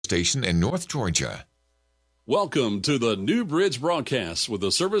station in North Georgia. Welcome to the New Bridge broadcast with the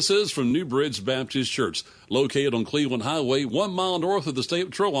services from New Bridge Baptist Church, located on Cleveland Highway, 1 mile north of the State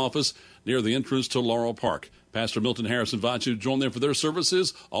Patrol office near the entrance to Laurel Park. Pastor Milton Harris invites you to join them for their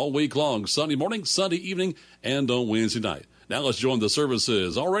services all week long, Sunday morning, Sunday evening, and on Wednesday night. Now let's join the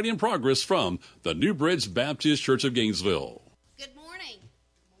services already in progress from the New Bridge Baptist Church of Gainesville. Good morning.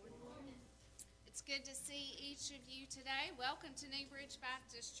 It's good to see each of you today. Welcome to New Bridge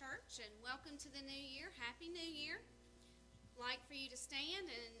Baptist Church and welcome to the new year. Happy New Year. I'd like for you to stand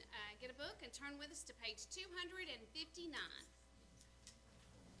and get a book and turn with us to page 259.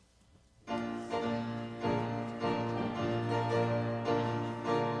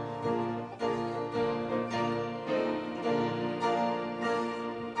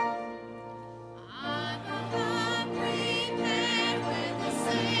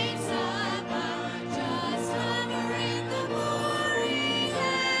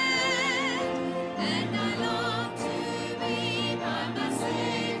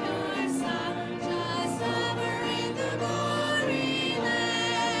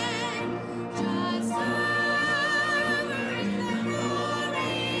 Just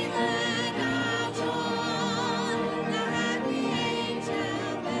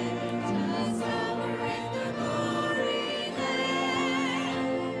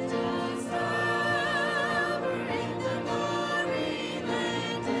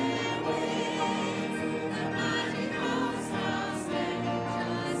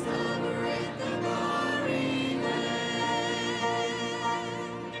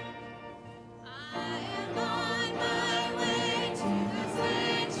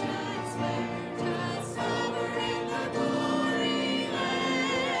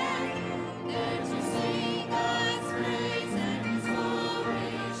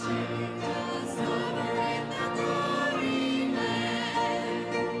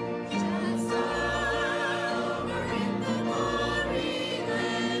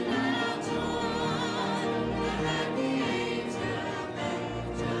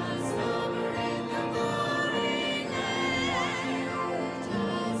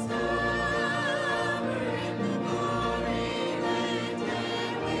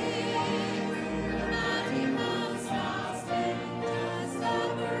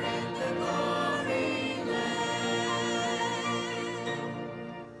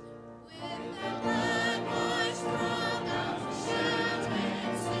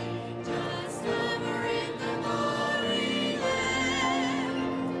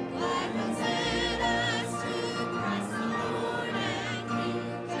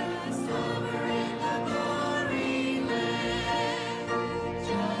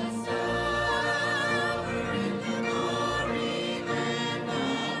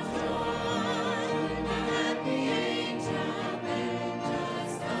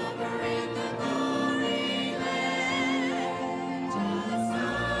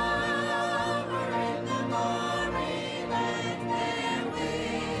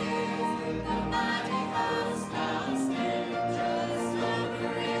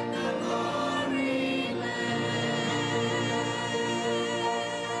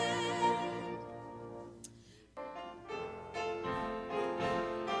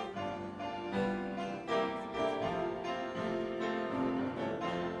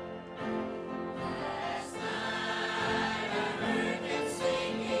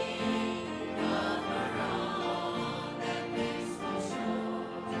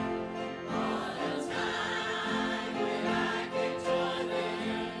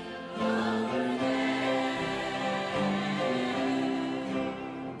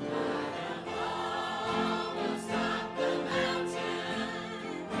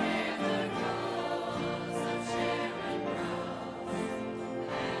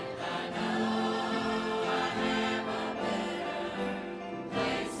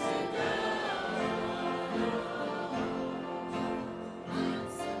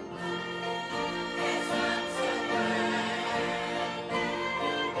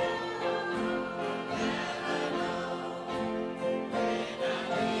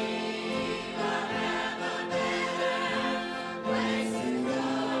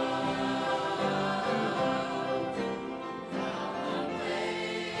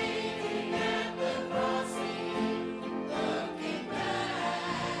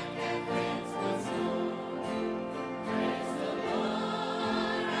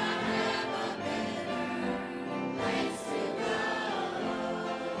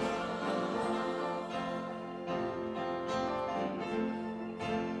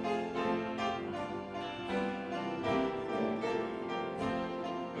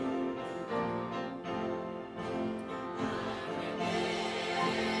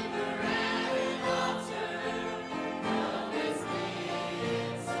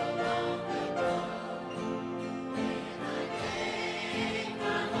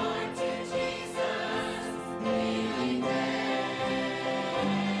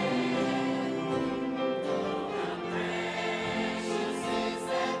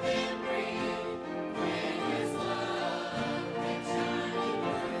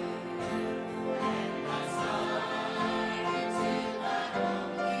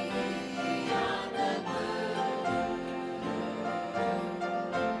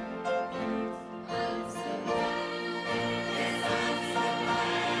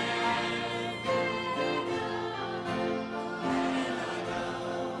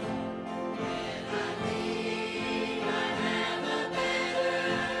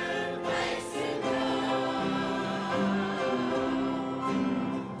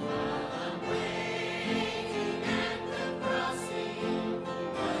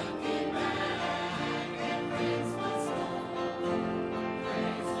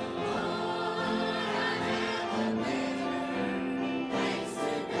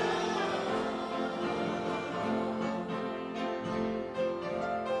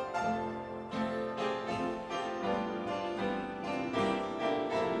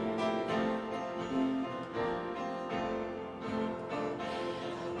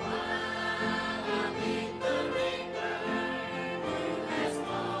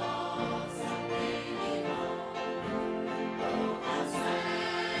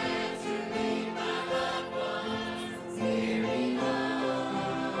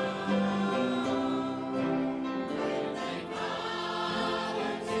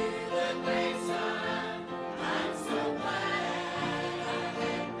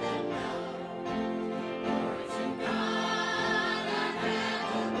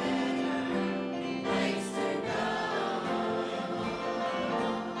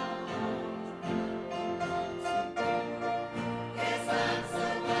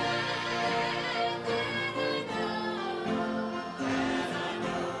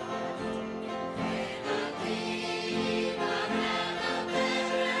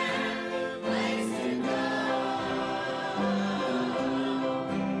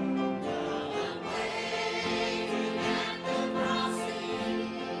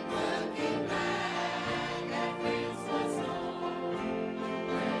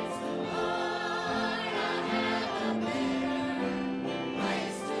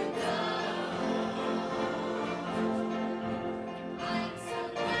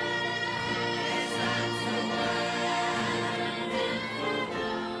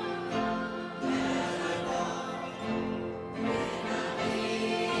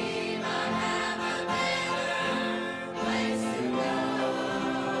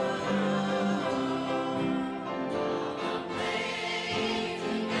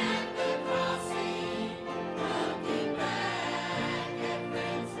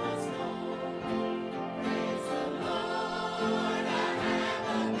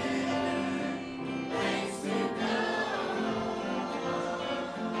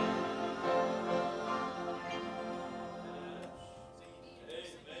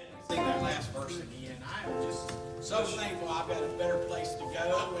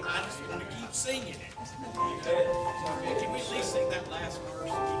I just want to keep singing it. Can we at least sing that last verse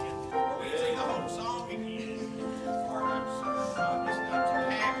again? We can sing the whole song again. I'm just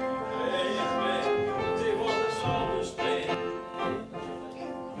happy. I'll tell you what, let's all just stand.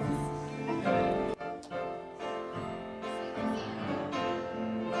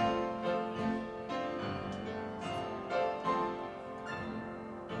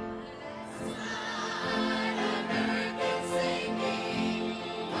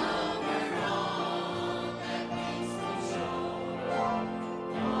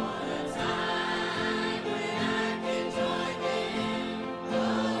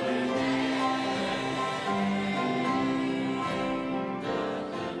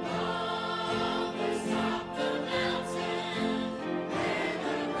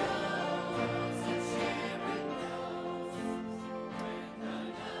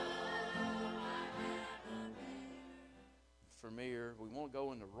 Familiar. We want to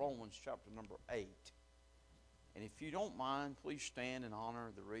go into Romans chapter number 8. And if you don't mind, please stand in honor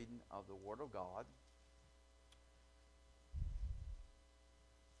of the reading of the Word of God.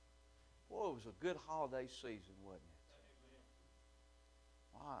 Boy, it was a good holiday season, wasn't it?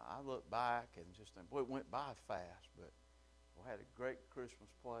 Well, I look back and just think, boy, it went by fast, but we had a great Christmas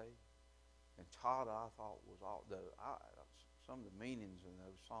play. And Todd, I thought, was some of the meanings in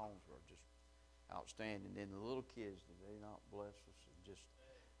those songs were just outstanding. And the little kids, did they not bless us? And just,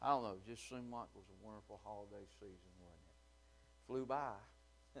 I don't know, it just seemed like it was a wonderful holiday season, wasn't it? Flew by.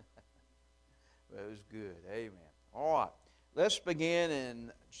 But it was good. Amen. All right. Let's begin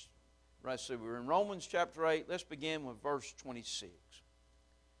in, right, so we're in Romans chapter 8. Let's begin with verse 26.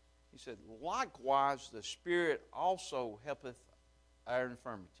 He said, likewise the Spirit also helpeth our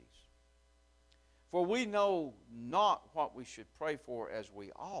infirmities. For we know not what we should pray for as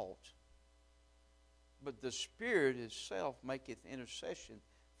we ought, but the Spirit itself maketh intercession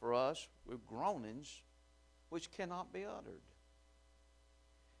for us with groanings which cannot be uttered.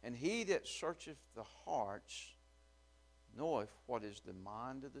 And he that searcheth the hearts knoweth what is the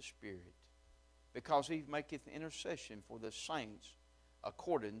mind of the Spirit, because he maketh intercession for the saints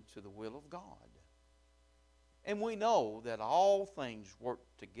according to the will of God. And we know that all things work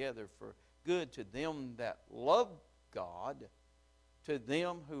together for good to them that love God, to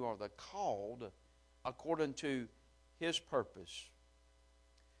them who are the called according to his purpose.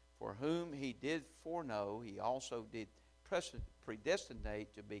 For whom he did foreknow, he also did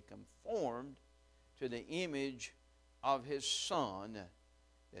predestinate to be conformed to the image of his Son,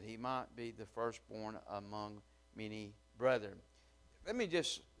 that he might be the firstborn among many brethren. Let me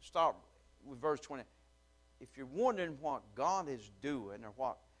just start with verse 20. If you're wondering what God is doing or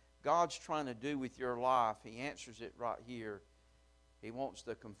what God's trying to do with your life, he answers it right here. He wants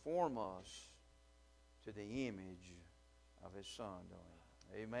to conform us to the image of his Son, don't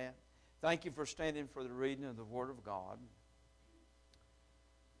he? Amen. Thank you for standing for the reading of the Word of God.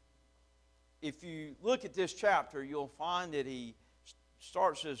 If you look at this chapter, you'll find that he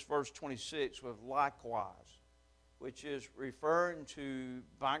starts this verse 26 with likewise, which is referring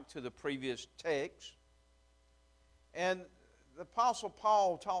back to the previous text. And the Apostle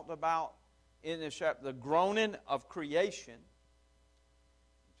Paul talked about in this chapter the groaning of creation.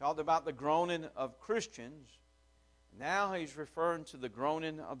 He talked about the groaning of Christians. Now he's referring to the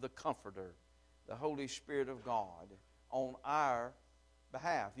groaning of the Comforter, the Holy Spirit of God, on our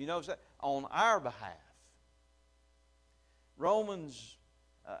behalf. You notice that? On our behalf. Romans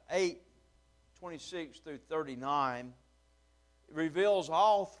 8, 26 through 39 reveals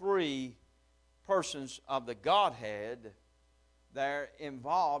all three persons of the Godhead that are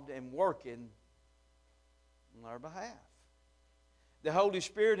involved in working on our behalf. The Holy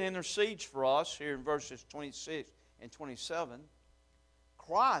Spirit intercedes for us here in verses 26 and 27.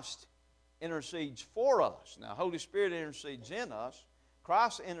 Christ intercedes for us. Now, Holy Spirit intercedes in us.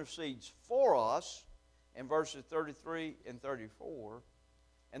 Christ intercedes for us in verses 33 and 34.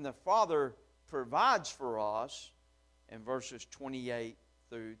 And the Father provides for us in verses 28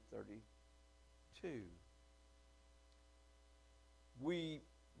 through 32. We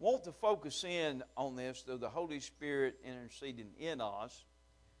want to focus in on this, though the Holy Spirit interceding in us.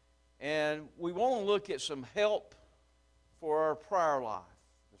 And we want to look at some help for our prayer life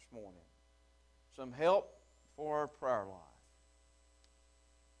this morning. Some help for our prayer life.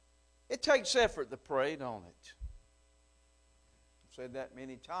 It takes effort to pray, don't it? I've said that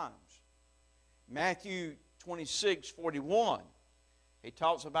many times. Matthew 26:41, he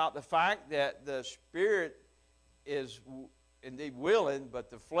talks about the fact that the Spirit is indeed willing, but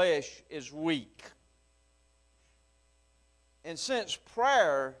the flesh is weak. And since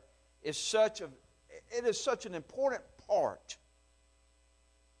prayer is such an important part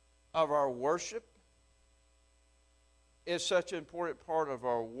of our worship. It's such an important part of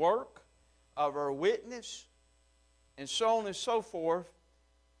our work, of our witness, and so on and so forth,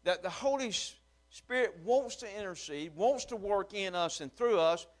 that the Holy Spirit wants to intercede, wants to work in us and through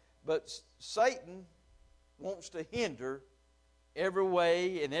us, but Satan wants to hinder every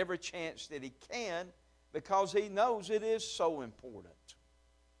way and every chance that he can, because he knows it is so important.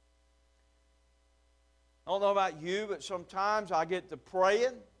 I don't know about you, but sometimes I get to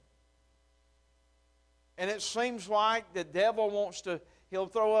praying, and it seems like the devil wants to, he'll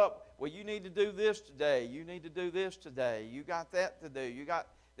throw up, well, you need to do this today. You need to do this today. You got that to do. You got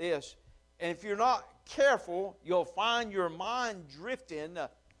this. And if you're not careful, you'll find your mind drifting.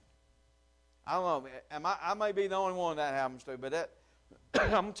 I don't know. I may be the only one that happens to, but I'm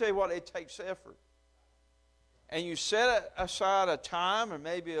going to tell you what, it takes effort. And you set aside a time or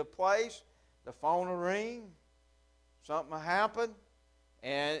maybe a place, the phone will ring, something will happen,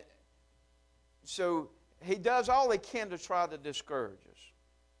 and so he does all he can to try to discourage us.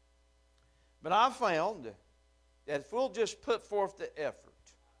 But I found that if we'll just put forth the effort,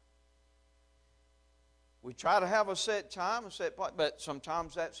 we try to have a set time, a set place, but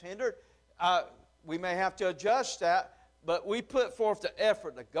sometimes that's hindered. We may have to adjust that, but we put forth the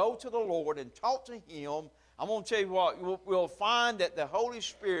effort to go to the Lord and talk to Him. I'm going to tell you what, we'll find that the Holy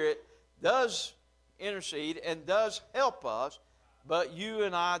Spirit does intercede and does help us, but you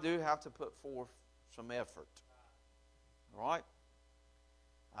and I do have to put forth some effort. All right?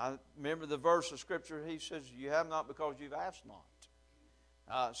 I remember the verse of Scripture, he says, you have not because you've asked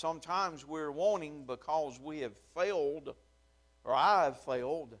not. Sometimes we're wanting because we have failed, or I have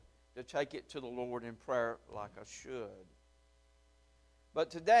failed, to take it to the Lord in prayer like I should. But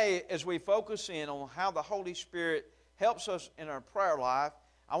today, as we focus in on how the Holy Spirit helps us in our prayer life,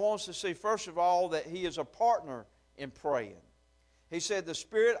 I want us to see, first of all, that He is a partner in praying. He said, the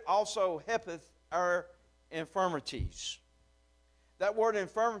Spirit also helpeth our infirmities. That word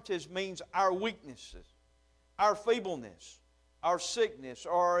infirmities means our weaknesses, our feebleness, our sickness,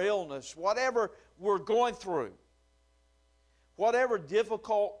 or our illness, whatever we're going through, whatever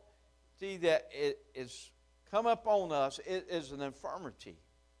difficulty that is come up on us, it is an infirmity.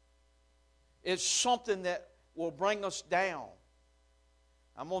 It's something that will bring us down.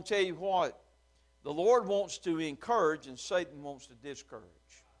 I'm going to tell you what, the Lord wants to encourage and Satan wants to discourage.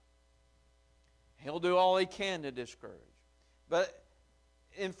 He'll do all he can to discourage. But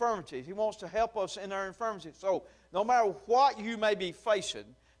infirmities, he wants to help us in our infirmities. So no matter what you may be facing,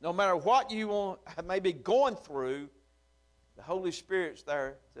 no matter what you may be going through, the Holy Spirit's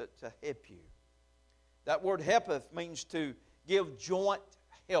there to help you. That word helpeth means to give joint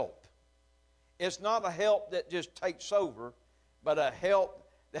help. It's not a help that just takes over, but a help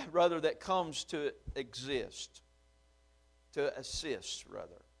that comes to exist, to assist rather.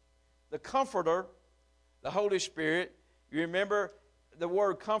 The Comforter, the Holy Spirit, you remember the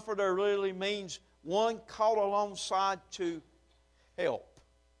word Comforter really means one called alongside to help.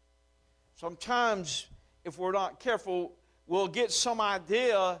 Sometimes, if we're not careful, we'll get some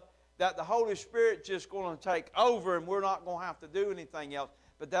idea that the Holy Spirit's just going to take over and we're not going to have to do anything else.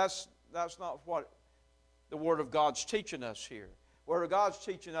 But that's not what the Word of God's teaching us here. The Word of God's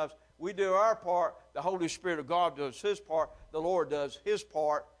teaching us, we do our part, the Holy Spirit of God does His part, the Lord does His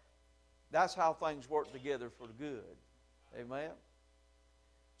part. That's how things work together for the good. Amen?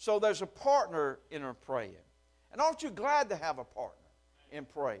 So there's a partner in our praying. And aren't you glad to have a partner in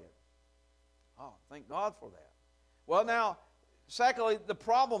praying? Oh, thank God for that. Well, now, secondly, the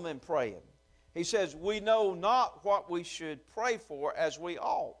problem in praying. He says, we know not what we should pray for as we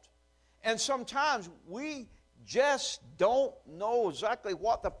ought. And sometimes we just don't know exactly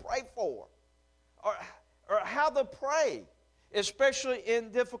what to pray for or how to pray, especially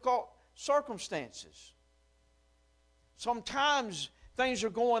in difficult circumstances. Sometimes things are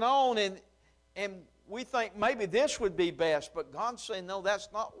going on and we think maybe this would be best, but God's saying, no, that's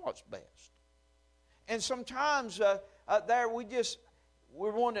not what's best. And sometimes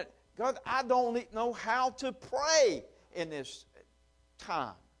we're wondering, God, I don't know how to pray in this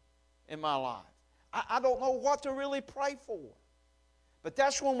time in my life. I don't know what to really pray for. But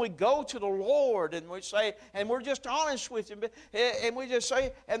that's when we go to the Lord and we say, and we're just honest with Him, and we just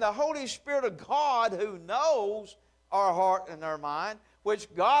say, and the Holy Spirit of God who knows our heart and our mind,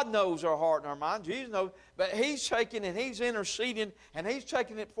 which God knows our heart and our mind, Jesus knows, but He's taking and He's interceding and He's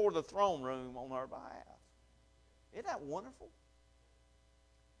taking it for the throne room on our behalf. Isn't that wonderful?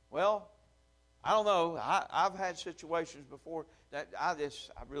 Well, I don't know. I've had situations before that I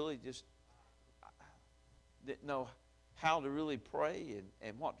really just didn't know how to really pray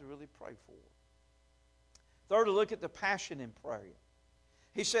and what to really pray for. Third, to look at the passion in prayer.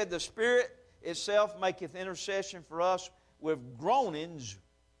 He said, the Spirit itself maketh intercession for us with groanings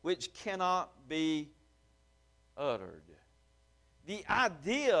which cannot be uttered. The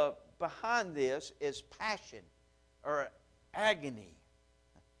idea behind this is passion or agony.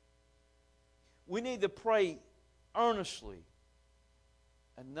 We need to pray earnestly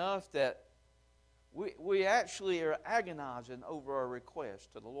enough that we actually are agonizing over our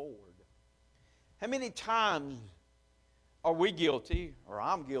request to the Lord. How many times are we guilty, or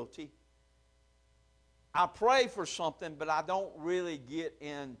I'm guilty? I pray for something, but I don't really get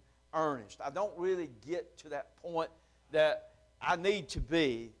in earnest. I don't really get to that point that I need to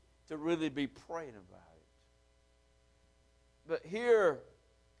be to really be praying about it. But here,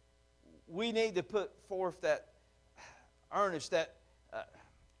 we need to put forth that earnest, that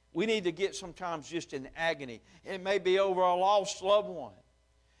we need to get sometimes just in agony. It may be over a lost loved one.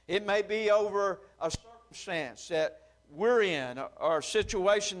 It may be over a circumstance that we're in, or a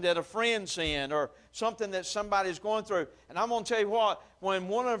situation that a friend's in, or something that somebody's going through. And I'm going to tell you what, when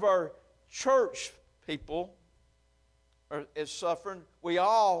one of our church people is suffering, we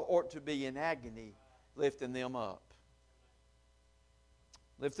all ought to be in agony lifting them up.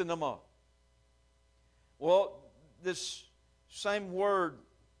 Lifting them up. Well, this same word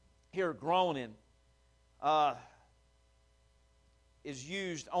here, groaning, is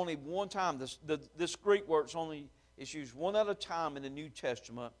used only one time. This Greek word is used one other time in the New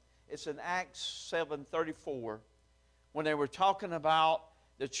Testament. It's in Acts 7:34, when they were talking about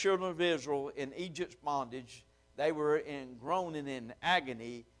the children of Israel in Egypt's bondage. They were in groaning in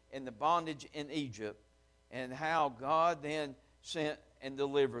agony in the bondage in Egypt, and how God then sent and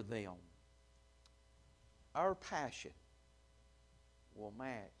delivered them. Our passion will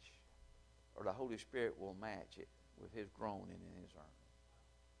match, or the Holy Spirit will match it with His groaning and His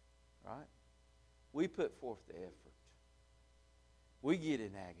earning. Right? We put forth the effort. We get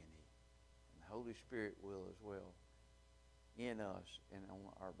in agony, and the Holy Spirit will as well in us and on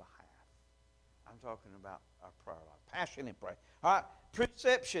our behalf. I'm talking about our prayer life. Passion in prayer. All right,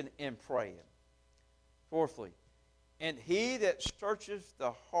 perception in praying. Fourthly, and He that searcheth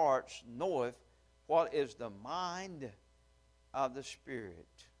the hearts knoweth what is the mind of the Spirit.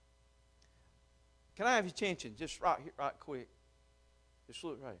 Can I have your attention just right here, right quick? Just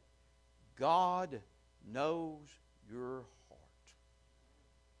look right. God knows your heart.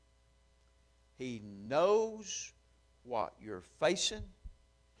 He knows what you're facing.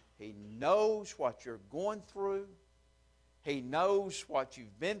 He knows what you're going through. He knows what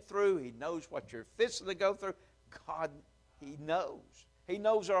you've been through. He knows what you're fixing to go through. God, He knows. He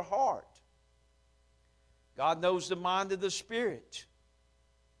knows our heart. God knows the mind of the Spirit.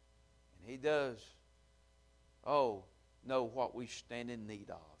 And He does, know what we stand in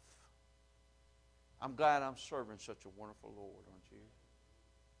need of. I'm glad I'm serving such a wonderful Lord, aren't you?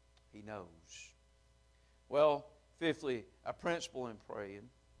 He knows. Well, fifthly, a principle in praying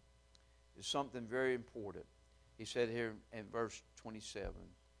is something very important. He said here in verse 27,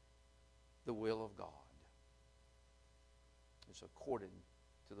 the will of God. It's according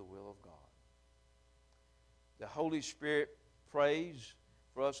to the will of God. The Holy Spirit prays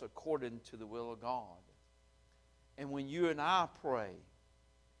for us according to the will of God. And when you and I pray,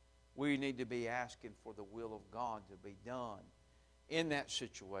 we need to be asking for the will of God to be done in that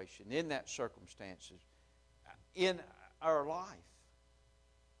situation, in that circumstances, in our life.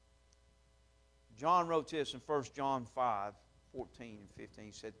 John wrote this in 1 John 5, 14 and 15.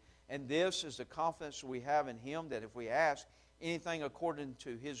 He said, and this is the confidence we have in Him, that if we ask anything according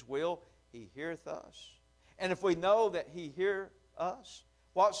to His will, He heareth us. And if we know that He heareth us,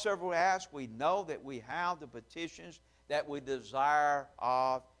 whatsoever we ask, we know that we have the petitions that we desire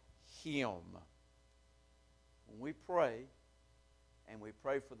of Him. When we pray, and we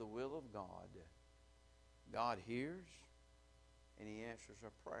pray for the will of God, God hears and He answers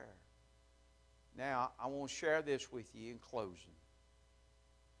our prayer. Now, I want to share this with you in closing.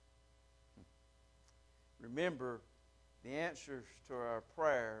 Remember, the answers to our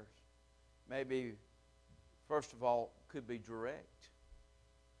prayers may be, first of all, could be direct.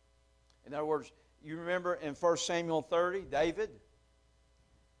 In other words, you remember in 1 Samuel 30, David,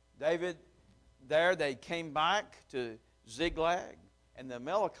 there they came back to Ziklag, and the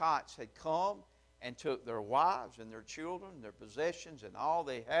Amalekites had come and took their wives and their children, their possessions, and all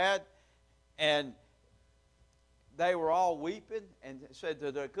they had, and they were all weeping and said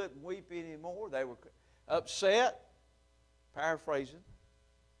that they couldn't weep anymore. They were upset, paraphrasing.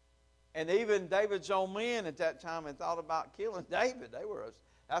 And even David's own men at that time had thought about killing David.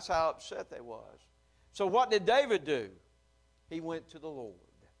 That's how upset they was. So what did David do? He went to the Lord.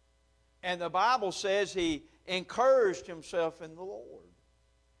 And the Bible says he encouraged himself in the Lord.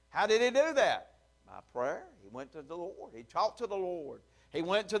 How did he do that? By prayer. He went to the Lord. He talked to the Lord. He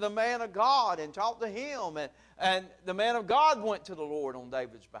went to the man of God and talked to him. And the man of God went to the Lord on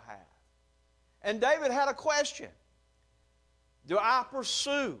David's behalf. And David had a question. Do I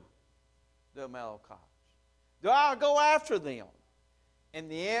pursue the Amalekites? Do I go after them? And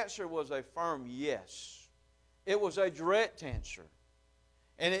the answer was a firm yes. It was a direct answer.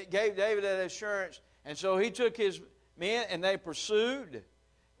 And it gave David that assurance. And so he took his men and they pursued.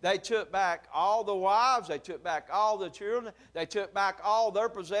 They took back all the wives. They took back all the children. They took back all their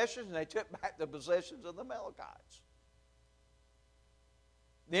possessions. And they took back the possessions of the Amalekites.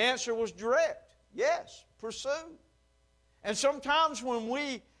 The answer was direct. Yes, pursue. And sometimes when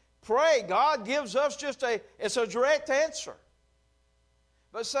we pray, God gives us it's a direct answer.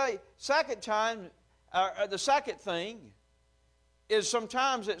 But say, the second thing is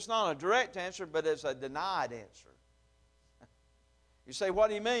sometimes it's not a direct answer, but it's a denied answer. You say, what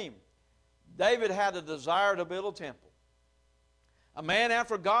do you mean? David had a desire to build a temple. A man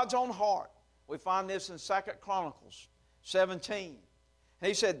after God's own heart. We find this in 2 Chronicles 17. And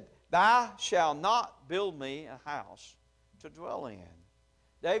he said, thou shalt not build me a house to dwell in.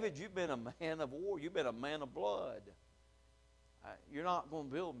 David, you've been a man of war. You've been a man of blood. You're not going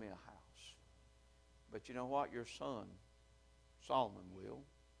to build me a house. But you know what? Your son, Solomon, will.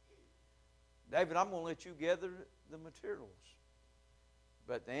 David, I'm going to let you gather the materials.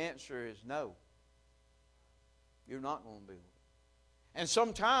 But the answer is no. You're not going to build it. And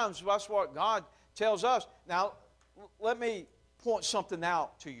sometimes that's what God tells us. Now, let me point something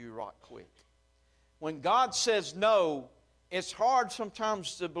out to you right quick. When God says no, it's hard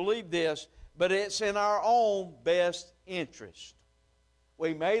sometimes to believe this, but it's in our own best interest.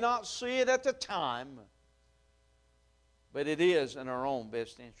 We may not see it at the time, but it is in our own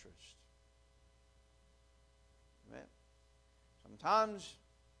best interest. Amen. Sometimes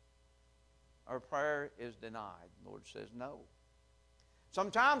our prayer is denied. The Lord says no.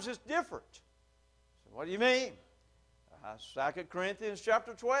 Sometimes it's different. So what do you mean? 2 Corinthians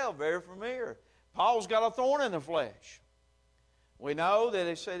chapter 12, very familiar. Paul's got a thorn in the flesh. We know that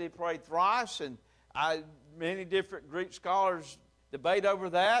he said he prayed thrice, and many different Greek scholars debate over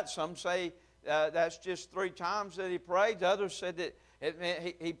that. Some say that's just 3 times that he prayed. Others said that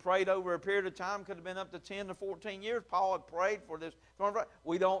he prayed over a period of time, could have been up to 10 to 14 years. Paul had prayed for this.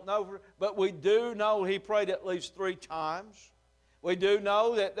 We don't know, but we do know he prayed at least 3 times. We do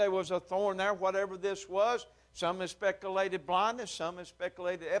know that there was a thorn there, whatever this was. Some have speculated blindness. Some have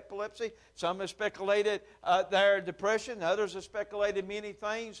speculated epilepsy. Some have speculated their depression. Others have speculated many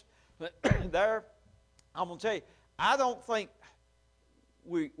things there. I'm going to tell you, I don't think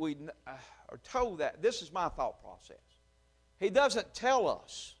we are told that. This is my thought process. He doesn't tell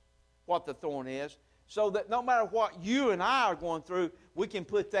us what the thorn is, so that no matter what you and I are going through, we can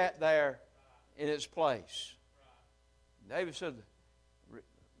put that there in its place. David said,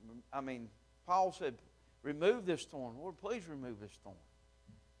 Paul said, remove this thorn. Lord, please remove this thorn.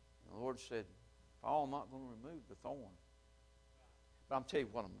 And the Lord said, Paul, I'm not going to remove the thorn. But I'm telling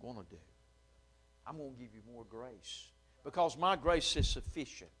you what I'm going to do. I'm going to give you more grace. Because my grace is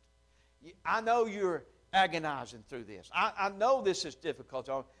sufficient. I know you're agonizing through this. I know this is difficult.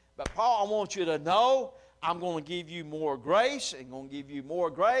 But Paul, I want you to know I'm going to give you more grace. I'm going to give you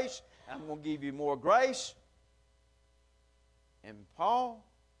more grace. I'm going to give you more grace. And Paul,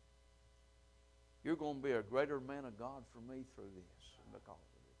 you're going to be a greater man of God for me through this and because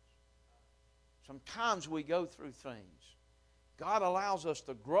of this. Sometimes we go through things. God allows us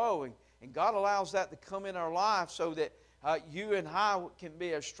to grow, and God allows that to come in our life so that you and I can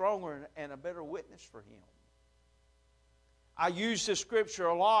be a stronger and a better witness for Him. I use this scripture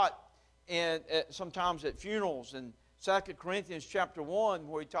a lot sometimes at funerals in 2 Corinthians chapter 1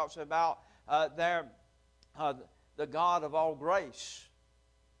 where he talks about the God of all grace.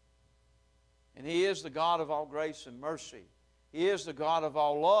 And He is the God of all grace and mercy. He is the God of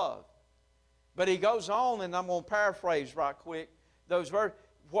all love. But he goes on, and I'm going to paraphrase right quick those verses.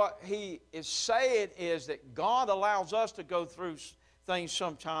 What he is saying is that God allows us to go through things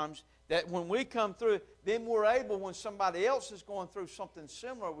sometimes that when we come through it, then we're able, when somebody else is going through something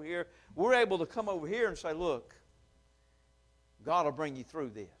similar over here, we're able to come over here and say, look, God will bring you through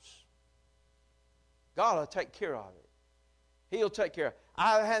this. God will take care of it. He'll take care of it.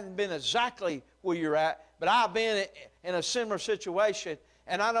 I haven't been exactly where you're at, but I've been in a similar situation,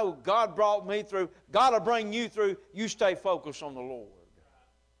 and I know God brought me through. God will bring you through. You stay focused on the Lord.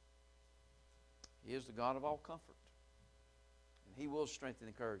 He is the God of all comfort. And He will strengthen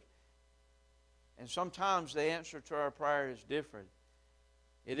and encourage. And sometimes the answer to our prayer is different.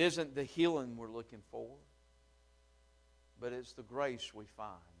 It isn't the healing we're looking for, but it's the grace we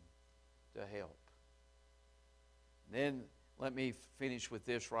find. to help. Then let me finish with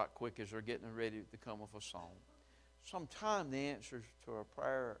this right quick as we're getting ready to come with a song. Sometimes the answers to our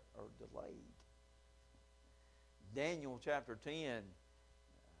prayer are delayed. Daniel chapter 10,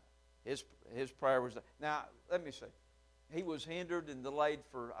 his prayer was... Now, let me say, he was hindered and delayed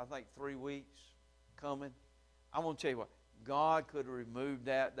for, I think, 3 weeks coming. I want to tell you what, God could have removed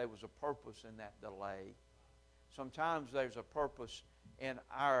that. There was a purpose in that delay. Sometimes there's a purpose in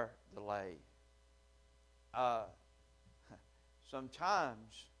our delay.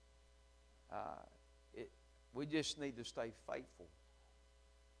 Sometimes we just need to stay faithful.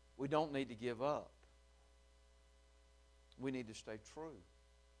 We don't need to give up. We need to stay true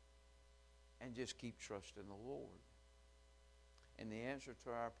and just keep trusting the Lord. And the answer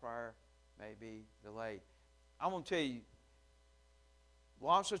to our prayer may be delayed. I want to tell you,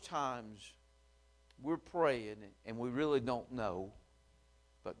 lots of times we're praying and we really don't know,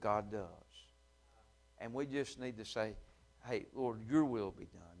 but God does. And we just need to say, hey, Lord, your will be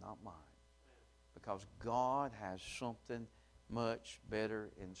done, not mine. Because God has something much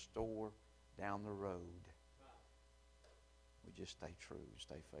better in store down the road. We just stay true,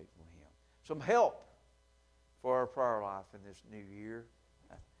 stay faithful to Him. Some help for our prayer life in this new year.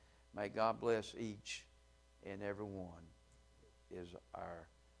 May God bless each and every one is our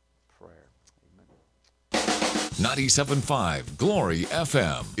prayer. Amen. 97.5 Glory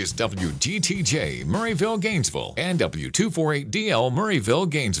FM is WGTJ Murrayville, Gainesville, and W248DL Murrayville,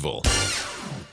 Gainesville.